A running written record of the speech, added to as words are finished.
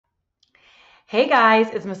Hey guys,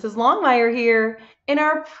 it's Mrs. Longmire here. In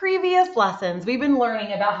our previous lessons, we've been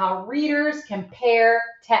learning about how readers compare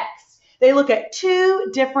text. They look at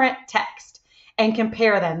two different texts and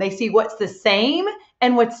compare them. They see what's the same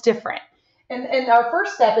and what's different. And our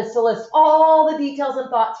first step is to list all the details and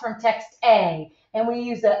thoughts from text A. And we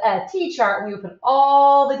use a T-chart and we would put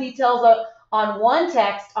all the details on one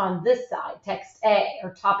text on this side, text A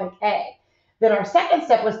or topic A. Then our second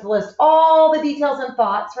step was to list all the details and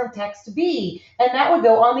thoughts from text B, and that would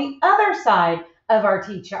go on the other side of our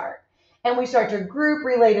T-chart. And we start to group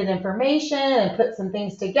related information and put some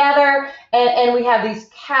things together, and we have these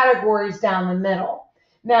categories down the middle.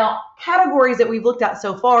 Now, categories that we've looked at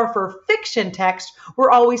so far for fiction text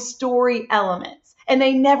were always story elements, and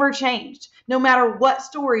they never changed, no matter what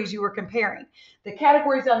stories you were comparing. The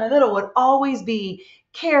categories down the middle would always be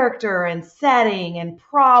character and setting and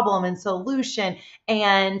problem and solution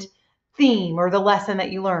and theme or the lesson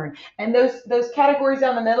that you learn. And those categories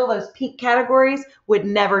down the middle, those pink categories, would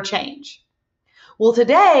never change. Well,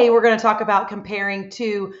 today we're going to talk about comparing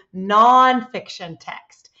to nonfiction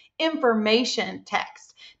text, information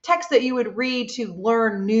text, text that you would read to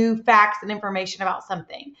learn new facts and information about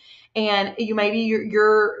something. And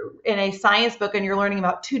you're in a science book and you're learning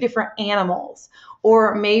about two different animals,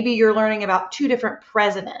 or maybe you're learning about two different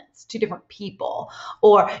presidents, two different people,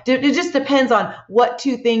 or it just depends on what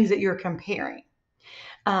two things that you're comparing.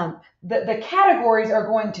 The categories are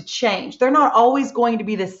going to change. They're not always going to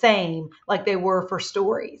be the same like they were for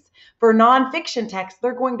stories. For nonfiction text,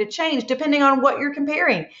 they're going to change depending on what you're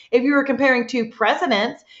comparing. If you were comparing two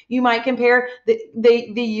presidents, you might compare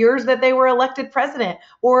the years that they were elected president,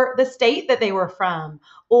 or the state that they were from,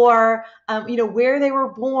 or where they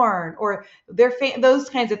were born, or those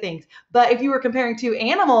kinds of things. But if you were comparing two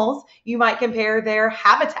animals, you might compare their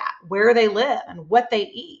habitat, where they live, and what they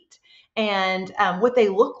eat, and what they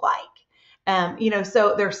look like.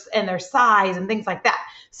 So their size and things like that.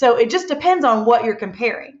 So it just depends on what you're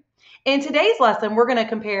comparing. In today's lesson, we're going to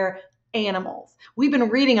compare animals. We've been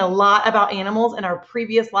reading a lot about animals in our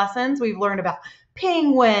previous lessons. We've learned about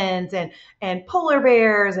penguins and polar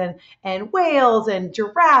bears and whales and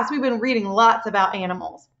giraffes. We've been reading lots about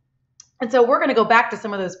animals. And so we're going to go back to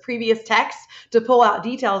some of those previous texts to pull out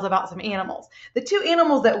details about some animals. The two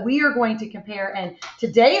animals that we are going to compare in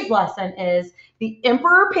today's lesson is the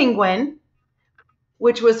emperor penguin,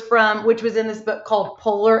 which was in this book called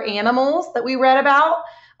Polar Animals that we read about.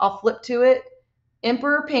 I'll flip to it.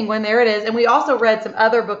 Emperor penguin, there it is. And we also read some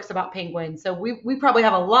other books about penguins. So we probably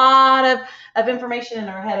have a lot of information in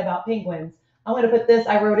our head about penguins. I'm going to put this,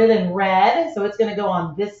 I wrote it in red, so it's going to go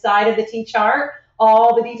on this side of the T-chart.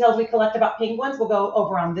 All the details we collect about penguins will go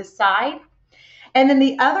over on this side. And then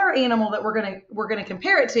the other animal that we're going to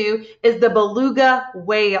compare it to is the beluga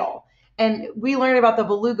whale. And we learned about the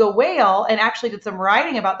beluga whale and actually did some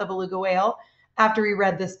writing about the beluga whale after we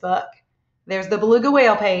read this book. There's the beluga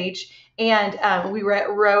whale page. And we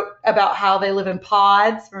wrote about how they live in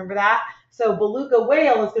pods. Remember that? So beluga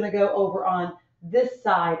whale is going to go over on this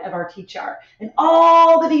side of our T-chart. And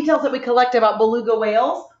all the details that we collect about beluga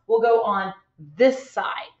whales will go on this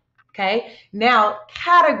side. Okay, now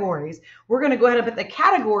categories. We're going to go ahead and put the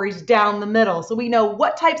categories down the middle so we know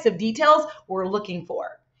what types of details we're looking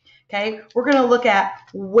for. Okay, we're going to look at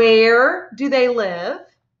where do they live?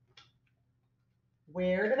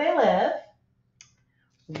 Where do they live?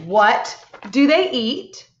 What do they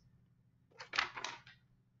eat?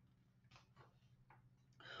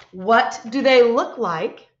 What do they look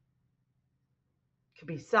like? Could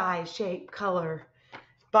be size, shape, color,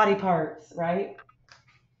 body parts, right?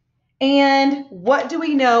 And what do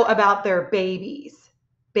we know about their babies?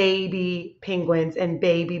 Baby penguins and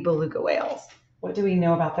baby beluga whales. What do we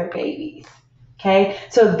know about their babies? Okay,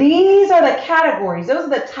 so these are the categories. Those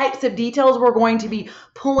are the types of details we're going to be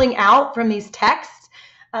pulling out from these texts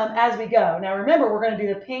as we go. Now remember, we're going to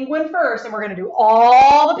do the penguin first, and we're going to do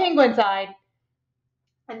all the penguin side.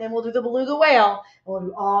 And then we'll do the beluga whale, and we'll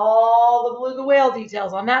do all the beluga whale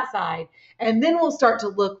details on that side. And then we'll start to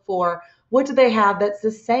look for what do they have that's the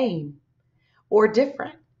same or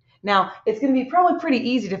different. Now, it's going to be probably pretty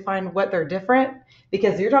easy to find what they're different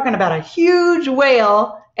because you're talking about a huge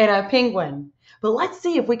whale and a penguin. But let's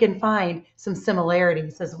see if we can find some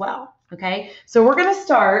similarities as well. Okay, so we're going to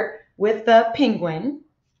start with the penguin.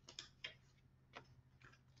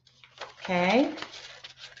 Okay.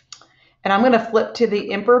 And I'm going to flip to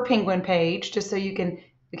the Emperor Penguin page just so we can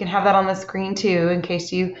have that on the screen too, in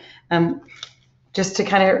case you, just to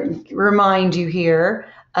kind of remind you here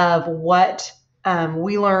of what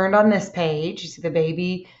we learned on this page. You see the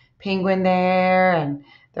baby penguin there, and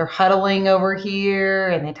they're huddling over here,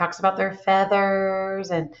 and it talks about their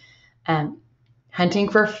feathers, and Hunting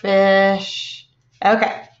for fish.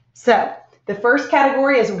 Okay, so the first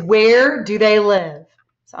category is where do they live?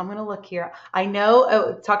 So I'm going to look here. I know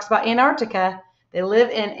it talks about Antarctica. They live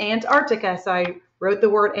in Antarctica. So I wrote the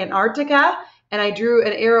word Antarctica and I drew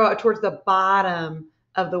an arrow towards the bottom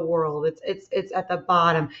of the world. It's at the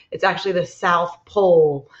bottom. It's actually the South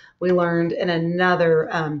Pole. We learned in another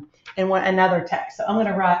text. So I'm going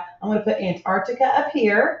to put Antarctica up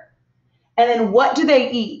here. And then what do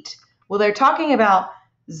they eat? Well, they're talking about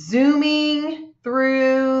zooming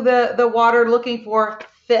through the water looking for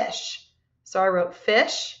fish. So I wrote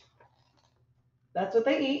fish. That's what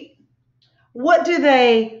they eat. What do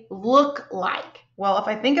they look like? Well, if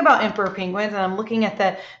I think about emperor penguins, and I'm looking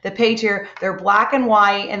at the page here, they're black and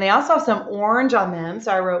white, and they also have some orange on them.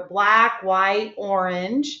 So I wrote black, white,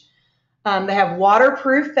 orange. They have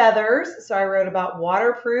waterproof feathers. So I wrote about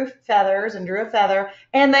waterproof feathers and drew a feather.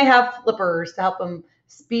 And they have flippers to help them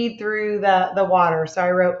speed through the water. So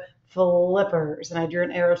I wrote flippers and I drew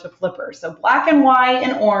an arrow to flippers. So black and white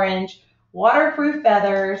and orange, waterproof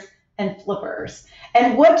feathers, and flippers.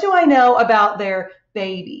 And what do I know about their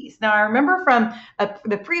babies? Now, I remember from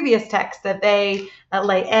the previous text that they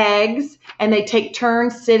lay eggs and they take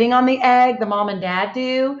turns sitting on the egg. The mom and dad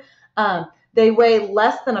do. They weigh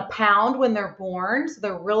less than a pound when they're born, so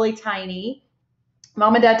they're really tiny.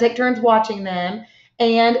 Mom and dad take turns watching them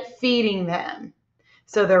and feeding them.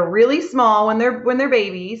 So they're really small when they're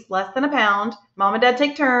babies, less than a pound. Mom and dad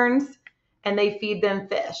take turns and they feed them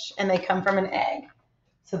fish and they come from an egg.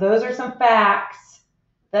 So those are some facts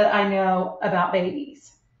that I know about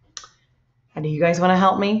babies. And do you guys want to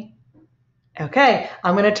help me? Okay,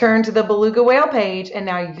 I'm going to turn to the beluga whale page and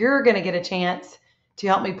now you're going to get a chance to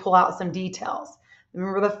help me pull out some details.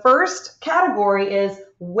 Remember, the first category is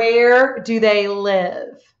where do they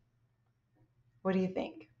live? What do you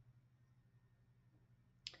think?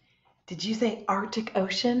 Did you say Arctic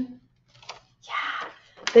Ocean? Yeah,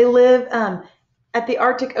 they live at the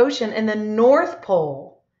Arctic Ocean in the North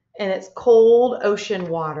Pole, and it's cold ocean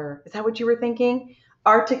water. Is that what you were thinking?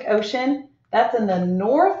 Arctic Ocean, that's in the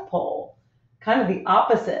North Pole, kind of the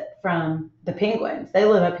opposite from the penguins. They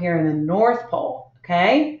live up here in the North Pole.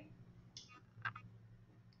 Okay.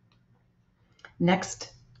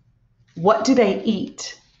 Next, what do they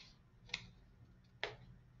eat?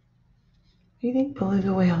 What do you think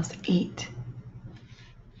beluga whales eat?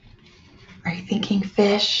 Are you thinking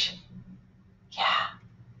fish? Yeah,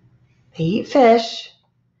 they eat fish.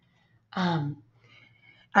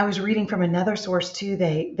 I was reading from another source too.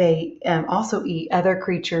 They also eat other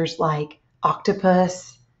creatures like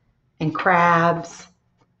octopus and crabs.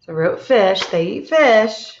 So I wrote fish. They eat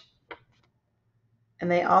fish. And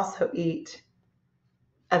they also eat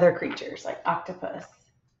other creatures like octopus.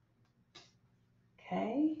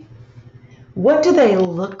 Okay. What do they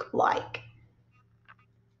look like?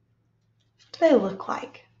 What do they look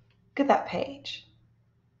like? Look at that page.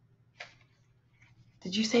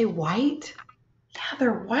 Did you say white? Yeah,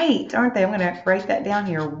 they're white, aren't they? I'm going to write that down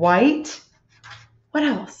here. White. What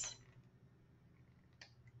else?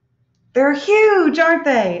 They're huge, aren't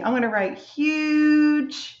they? I'm going to write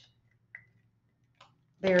huge.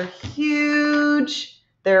 They're huge.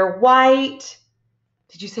 They're white.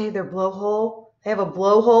 Did you say their blowhole? They have a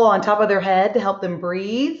blowhole on top of their head to help them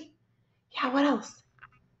breathe. Yeah, what else?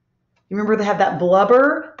 You remember they have that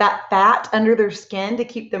blubber, that fat under their skin to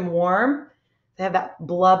keep them warm? They have that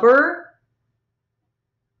blubber.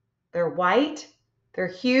 They're white. They're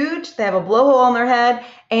huge. They have a blowhole on their head.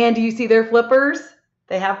 And do you see their flippers?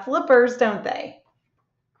 They have flippers, don't they?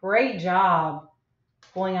 Great job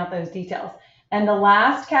pulling out those details. And the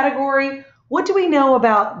last category, what do we know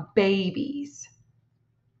about babies?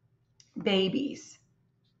 Babies.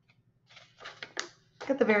 Look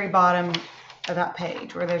at the very bottom of that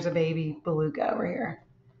page where there's a baby beluga over here.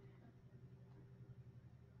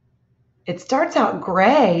 It starts out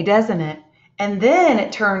gray, doesn't it? And then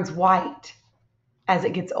it turns white as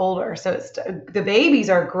it gets older. So the babies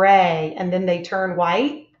are gray and then they turn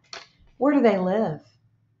white. Where do they live?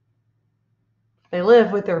 They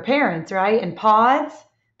live with their parents, right? In pods.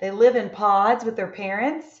 They live in pods with their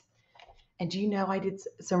parents. And do you know, I did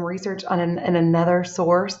some research on in another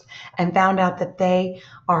source and found out that they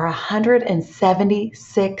are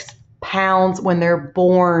 176 pounds when they're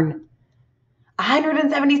born.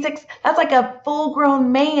 176, that's like a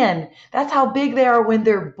full-grown man. That's how big they are when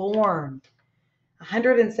they're born.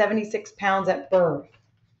 176 pounds at birth.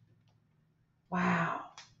 Wow.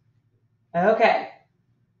 Okay,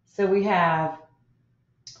 so we have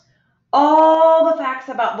all the facts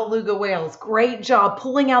about beluga whales. Great job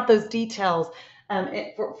pulling out those details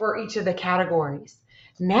for each of the categories.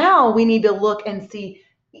 Now we need to look and see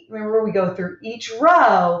remember we go through each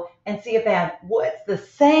row and see if they have what's the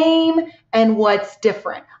same and what's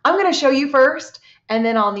different. I'm going to show you first, and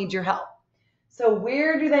then I'll need your help. So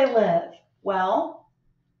where do they live? Well,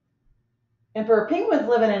 emperor penguins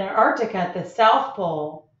live in Antarctica at the South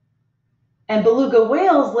Pole, and beluga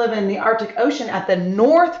whales live in the Arctic Ocean at the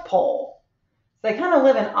North Pole. So they kind of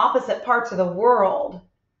live in opposite parts of the world,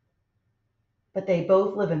 but they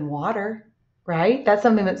both live in water, right? That's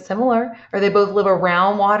something that's similar. Or they both live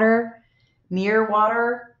around water, near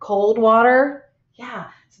water, cold water. Yeah,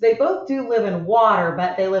 so they both do live in water,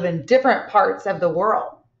 but they live in different parts of the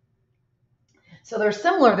world. So they're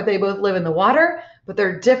similar that they both live in the water, but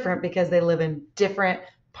they're different because they live in different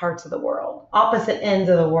parts of the world, opposite ends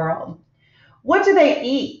of the world. What do they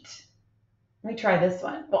eat? Let me try this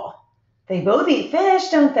one. Well, they both eat fish,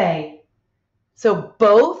 don't they? So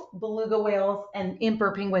both beluga whales and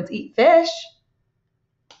emperor penguins eat fish.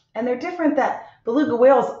 And they're different that beluga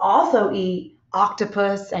whales also eat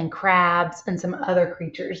octopus and crabs and some other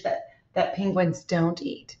creatures that penguins don't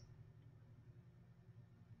eat.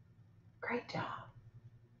 Great job.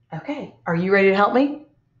 Okay, are you ready to help me?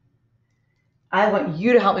 I want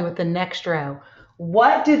you to help me with the next row.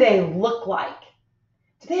 What do they look like?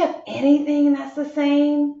 Do they have anything that's the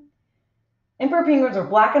same? Emperor penguins are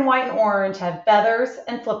black and white and orange, have feathers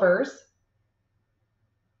and flippers.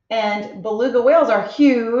 And beluga whales are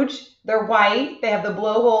huge. They're white. They have the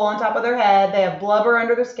blowhole on top of their head. They have blubber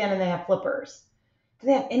under their skin, and they have flippers. Do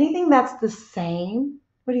they have anything that's the same?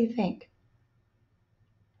 What do you think?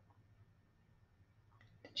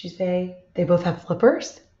 Did you say they both have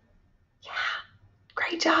flippers? Yeah,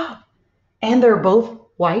 great job. And they're both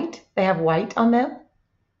white? They have white on them?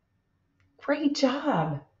 Great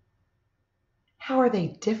job. How are they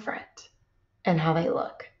different and how they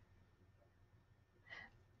look?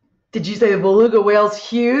 Did you say the beluga whale's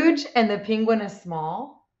huge and the penguin is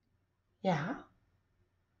small? Yeah.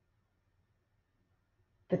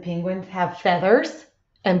 The penguins have feathers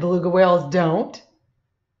and beluga whales don't.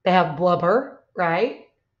 They have blubber, right?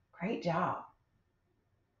 Great job.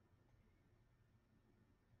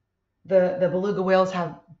 The beluga whales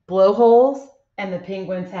have blowholes and the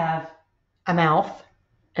penguins have a mouth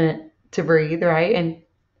and to breathe, right? And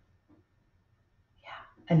yeah,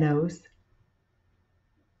 a nose.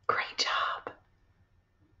 Great job.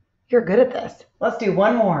 You're good at this. Let's do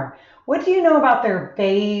one more. What do you know about their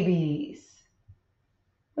babies?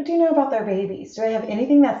 What do you know about their babies? Do they have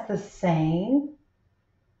anything that's the same?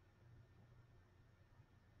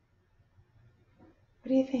 What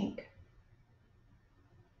do you think?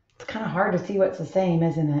 It's kind of hard to see what's the same,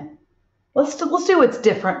 isn't it? Let's do what's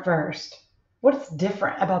different first. What's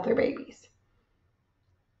different about their babies?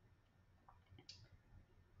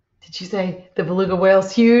 Did you say the beluga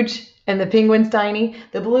whale's huge and the penguin's tiny?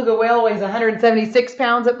 The beluga whale weighs 176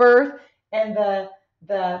 pounds at birth, and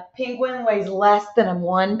the penguin weighs less than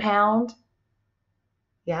 1 pound.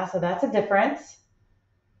 Yeah, so that's a difference.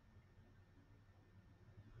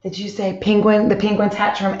 Did you say the penguins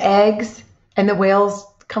hatch from eggs and the whales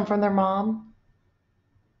come from their mom?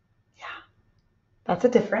 Yeah, that's a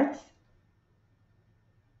difference.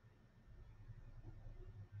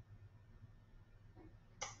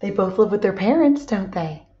 They both live with their parents, don't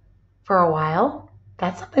they? For a while.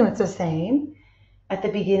 That's something that's the same. At the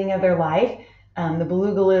beginning of their life, the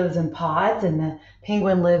beluga lives in pods and the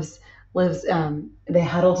penguin lives. They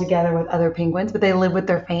huddle together with other penguins, but they live with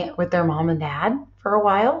their mom and dad for a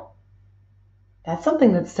while. That's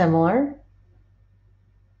something that's similar.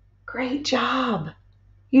 Great job.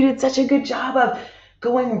 You did such a good job of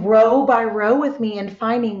going row by row with me and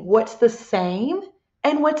finding what's the same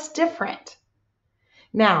and what's different.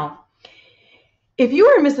 Now, if you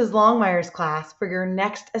were in Mrs. Longmire's class for your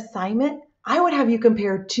next assignment, I would have you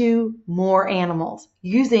compare 2 more animals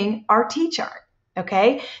using our T-chart.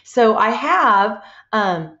 Okay, so I have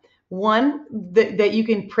one that you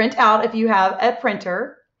can print out if you have a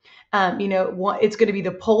printer. It's going to be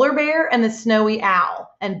the polar bear and the snowy owl.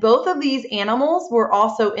 And both of these animals were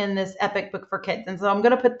also in this epic book for kids. And so I'm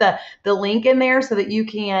going to put the link in there so that you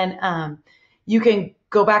can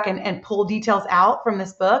go back and pull details out from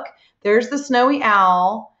this book. There's the snowy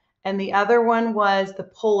owl, and the other one was the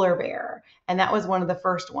polar bear. And that was one of the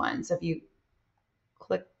first ones. So if you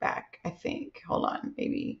click back, I think, hold on,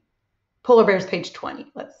 maybe polar bear's page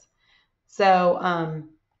 20.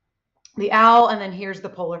 The owl, and then here's the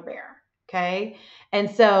polar bear. Okay. And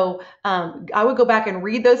so I would go back and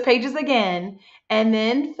read those pages again and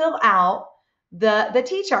then fill out the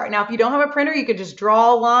T-chart. Now, if you don't have a printer, you could just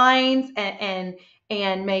draw lines and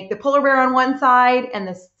make the polar bear on one side and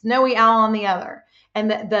the snowy owl on the other. And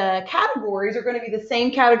the categories are going to be the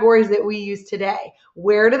same categories that we use today.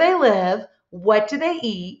 Where do they live? What do they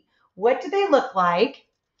eat? What do they look like?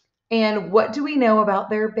 And what do we know about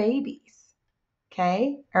their babies?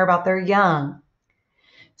 Okay, or about their young.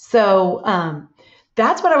 So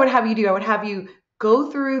that's what I would have you do. I would have you go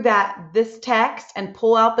through this text and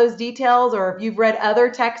pull out those details, or if you've read other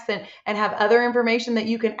texts and have other information that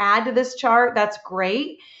you can add to this chart, that's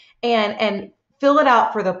great. And fill it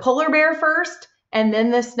out for the polar bear first and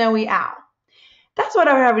then the snowy owl. That's what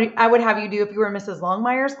I would have you do if you were in Mrs.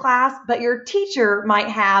 Longmire's class, but your teacher might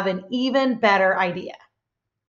have an even better idea.